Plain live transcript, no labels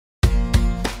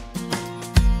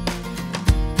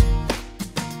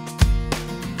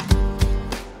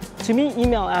To me,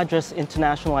 email address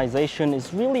internationalization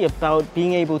is really about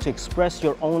being able to express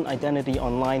your own identity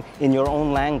online in your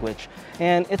own language.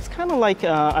 And it's kind of like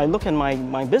I look at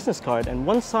my business card, and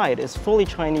one side is fully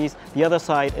Chinese, the other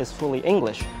side is fully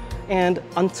English. And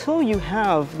until you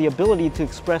have the ability to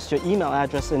express your email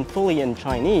address fully in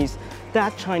Chinese,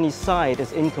 that Chinese side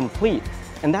is incomplete.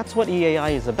 And that's what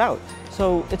EAI is about.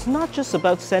 So it's not just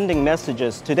about sending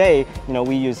messages. Today,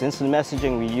 we use instant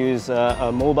messaging, we use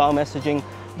mobile messaging,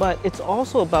 but it's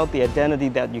also about the identity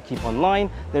that you keep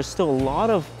online. There's still a lot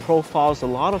of profiles, a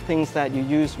lot of things that you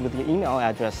use with your email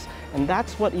address, and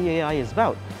that's what EAI is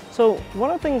about. So one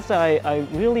of the things that I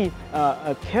really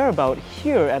care about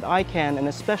here at ICANN, and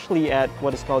especially at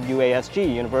what is called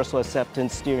UASG, Universal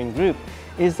Acceptance Steering Group,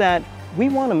 is that we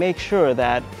want to make sure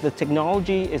that the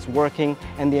technology is working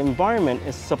and the environment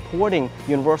is supporting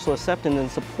universal acceptance and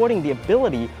supporting the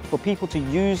ability for people to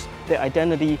use their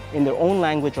identity in their own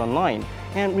language online.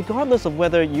 And regardless of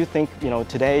whether you think,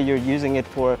 today you're using it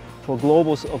for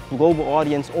global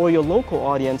audience or your local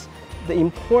audience, the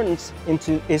importance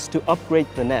is to upgrade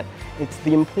the net.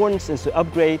 The importance is to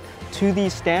upgrade to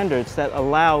these standards that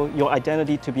allow your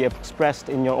identity to be expressed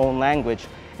in your own language.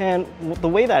 And the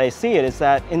way that I see it is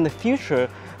that in the future,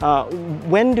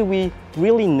 when do we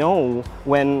really know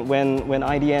when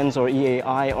IDNs or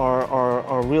EAI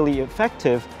are really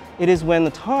effective? It is when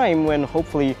the time when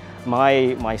hopefully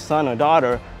my son or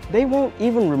daughter, they won't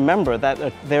even remember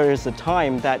that there is a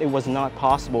time that it was not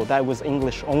possible, that was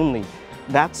English only.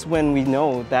 That's when we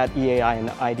know that EAI and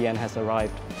IDN has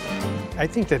arrived. I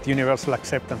think that universal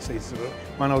acceptance is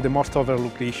one of the most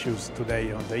overlooked issues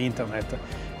today on the internet.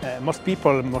 Most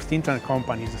people, most internet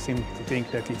companies seem to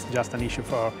think that it's just an issue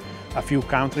for a few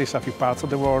countries, a few parts of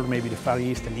the world, maybe the Far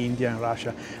East and India and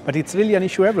Russia. But it's really an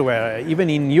issue everywhere. Even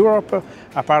in Europe,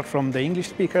 apart from the English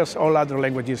speakers, all other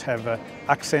languages have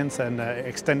accents and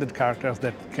extended characters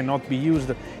that cannot be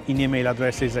used in email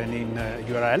addresses and in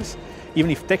URLs, even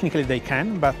if technically they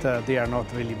can, but they are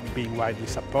not really being widely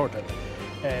supported.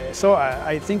 So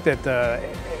I think that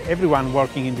everyone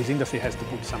working in this industry has to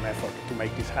put some effort to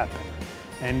make this happen.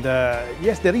 And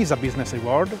yes, there is a business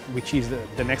reward, which is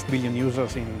the next billion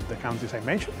users in the countries I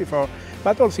mentioned before,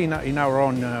 but also in our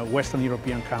own Western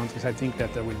European countries, I think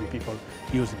that there will be people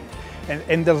using it.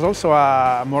 And there's also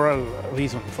a moral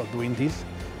reason for doing this,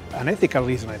 an ethical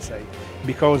reason, I'd say,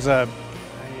 because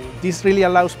this really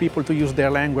allows people to use their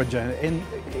language and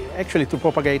actually to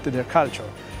propagate their culture.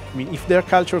 I mean, if their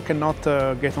culture cannot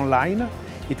get online,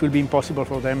 it will be impossible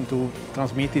for them to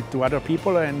transmit it to other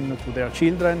people and to their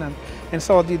children. And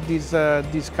so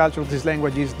this culture, these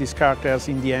languages, these characters,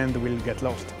 in the end, will get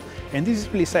lost. And this is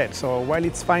really sad. So while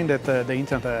it's fine that the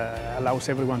internet allows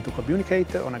everyone to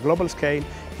communicate on a global scale,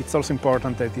 it's also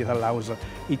important that it allows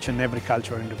each and every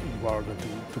culture in the world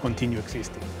to continue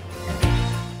existing.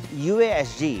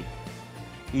 UASG,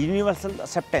 Universal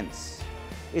Acceptance,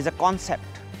 is a concept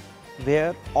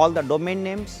where all the domain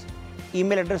names,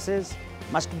 email addresses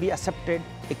must be accepted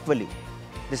equally.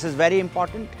 This is very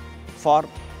important for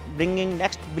bringing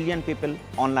next billion people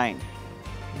online,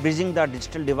 bridging the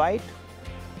digital divide,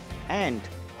 and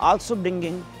also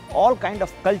bringing all kind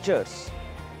of cultures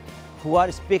who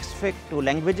are specific to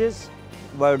languages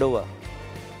world over.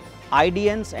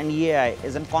 IDNs and EAI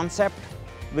is a concept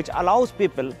which allows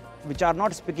people which are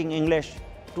not speaking English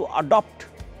to adopt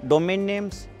domain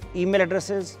names, email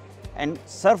addresses, and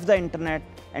surf the internet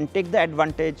and take the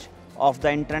advantage of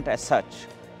the internet as such.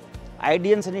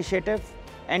 IDN's initiative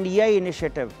and EAI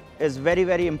initiative is very,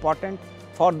 very important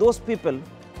for those people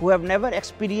who have never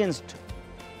experienced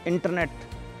internet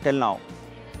till now.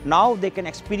 Now they can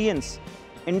experience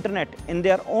internet in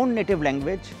their own native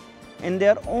language, in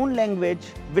their own language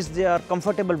which they are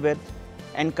comfortable with,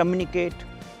 and communicate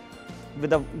with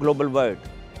the global world,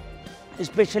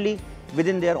 especially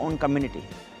within their own community.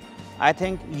 I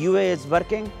think UA is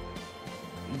working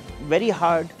very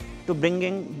hard to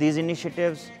bringing these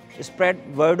initiatives spread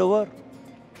world over.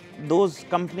 Those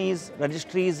companies,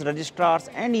 registries, registrars,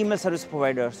 and email service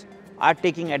providers are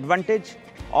taking advantage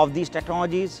of these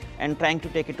technologies and trying to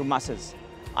take it to masses.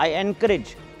 I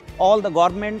encourage all the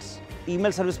governments,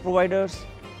 email service providers,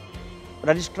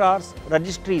 registrars,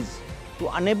 registries to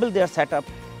enable their setup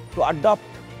to adopt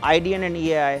IDN and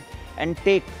EAI and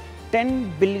take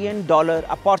 $10 billion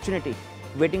opportunity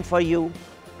waiting for you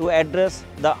to address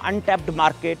the untapped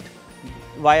market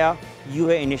via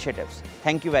UA initiatives.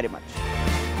 Thank you very much.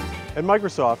 At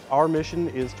Microsoft, our mission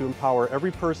is to empower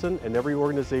every person and every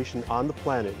organization on the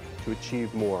planet to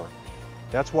achieve more.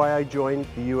 That's why I joined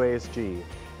the UASG,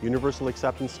 Universal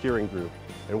Acceptance Steering Group,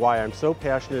 and why I'm so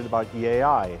passionate about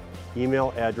EAI,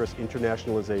 Email Address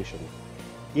Internationalization.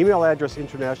 Email address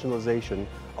internationalization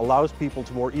allows people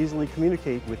to more easily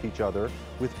communicate with each other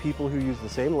with people who use the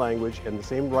same language and the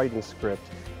same writing script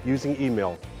using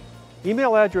email.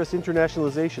 Email address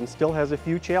internationalization still has a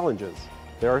few challenges.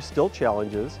 There are still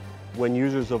challenges when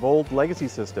users of old legacy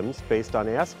systems based on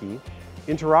ASCII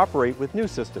interoperate with new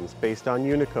systems based on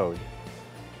Unicode.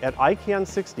 At ICANN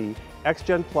 60,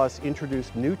 XGen Plus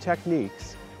introduced new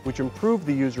techniques which improve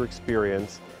the user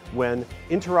experience when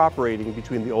interoperating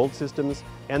between the old systems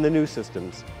and the new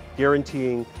systems,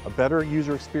 guaranteeing a better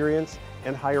user experience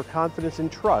and higher confidence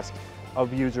and trust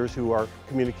of users who are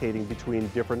communicating between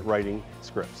different writing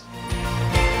scripts.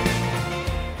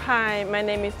 Hi, my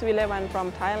name is Vilevan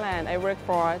from Thailand. I work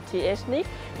for THNIC.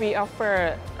 We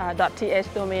offer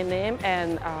 .th domain name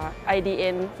and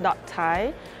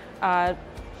IDN.Thai.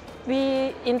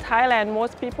 In Thailand,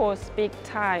 most people speak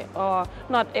Thai, or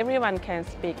not everyone can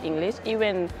speak English.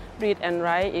 Even read and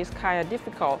write is kind of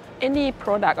difficult. Any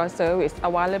product or service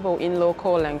available in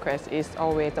local language is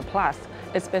always a plus.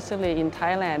 Especially in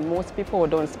Thailand, most people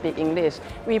don't speak English.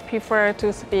 We prefer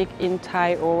to speak in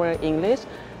Thai over English,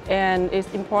 and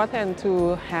it's important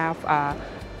to have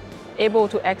able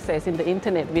to access in the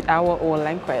internet with our own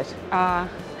language.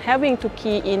 Having to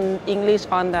key in English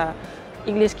on the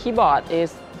English keyboard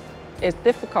is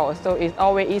difficult, so it's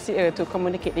always easier to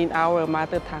communicate in our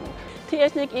mother tongue.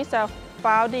 THNIC is a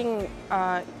founding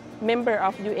member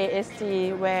of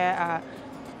UASG, where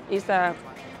it's a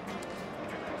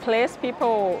place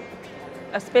people,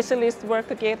 specialists work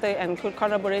together and good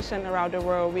collaboration around the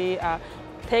world. We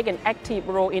take an active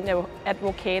role in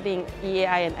advocating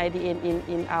EAI and IDN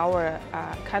in our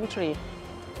country.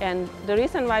 And the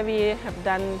reason why we have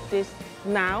done this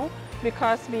now,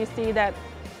 because we see that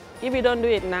if we don't do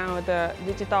it now, the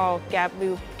digital gap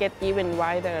will get even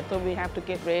wider, so we have to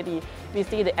get ready. We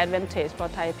see the advantage for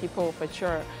Thai people for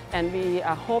sure, and we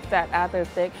hope that other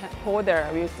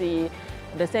stakeholders will see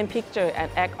the same picture and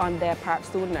act on their part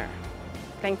sooner.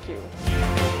 Thank you.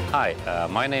 Hi,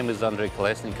 my name is Andrei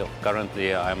Kolesnikov.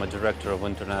 Currently, I'm a director of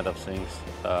Internet of Things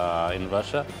in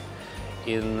Russia.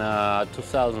 In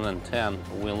 2010,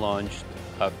 we launched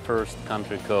our first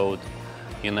country code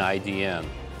in IDN,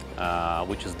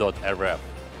 which is .rf.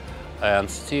 And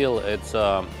still, it's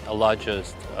the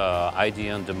largest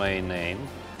IDN domain name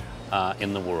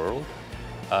in the world,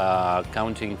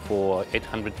 counting for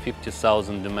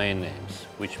 850,000 domain names,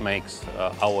 which makes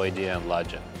our IDN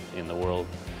larger in the world.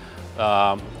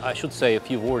 I should say a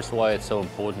few words why it's so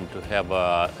important to have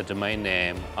a domain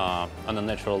name on a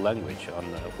natural language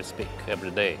we speak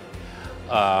every day.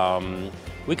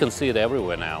 We can see it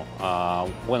everywhere now.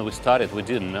 When we started, we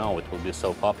didn't know it would be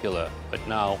so popular, but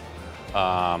now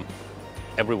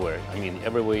everywhere. I mean,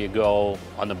 everywhere you go,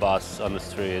 on the bus, on the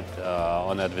street,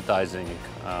 on advertising,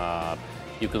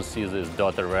 you can see these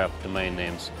 .rf domain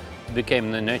names. It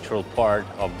became the natural part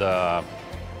of the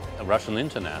Russian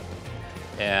internet.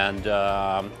 And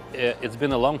it's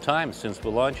been a long time since we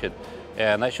launched it.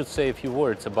 And I should say a few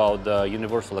words about the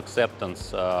universal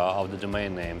acceptance of the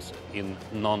domain names in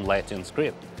non-Latin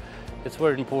script. It's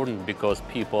very important because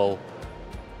people,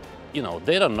 you know,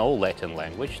 they don't know Latin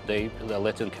language, the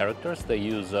Latin characters, they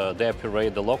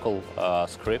operate the local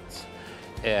scripts.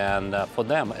 And for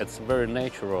them, it's very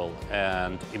natural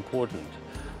and important.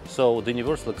 So the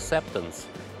universal acceptance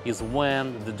is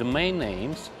when the domain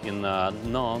names in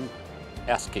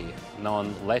non-ASCII,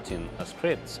 non-Latin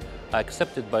scripts are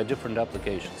accepted by different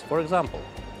applications. For example,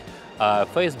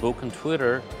 Facebook and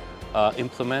Twitter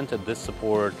implemented this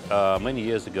support many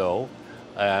years ago,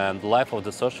 and the life of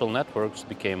the social networks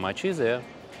became much easier.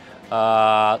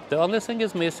 The only thing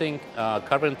is missing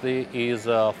currently is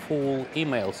full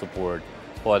email support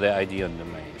for the IDN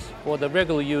domains. For the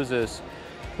regular users,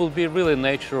 it will be really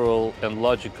natural and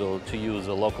logical to use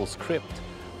a local script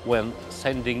when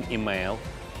sending email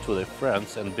to their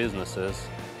friends and businesses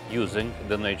using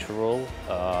the natural,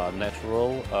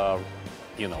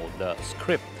 you know, the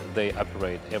script they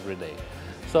operate every day.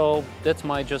 So that's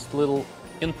my just little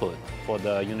input for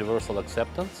the universal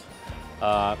acceptance.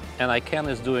 And ICANN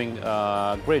is doing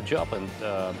a great job, and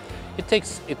it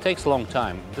takes a long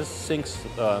time. These things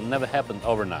never happen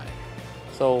overnight.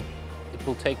 So it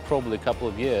will take probably a couple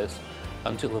of years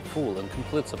until a full and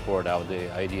complete support of the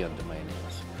IDN domain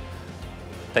names.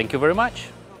 Thank you very much.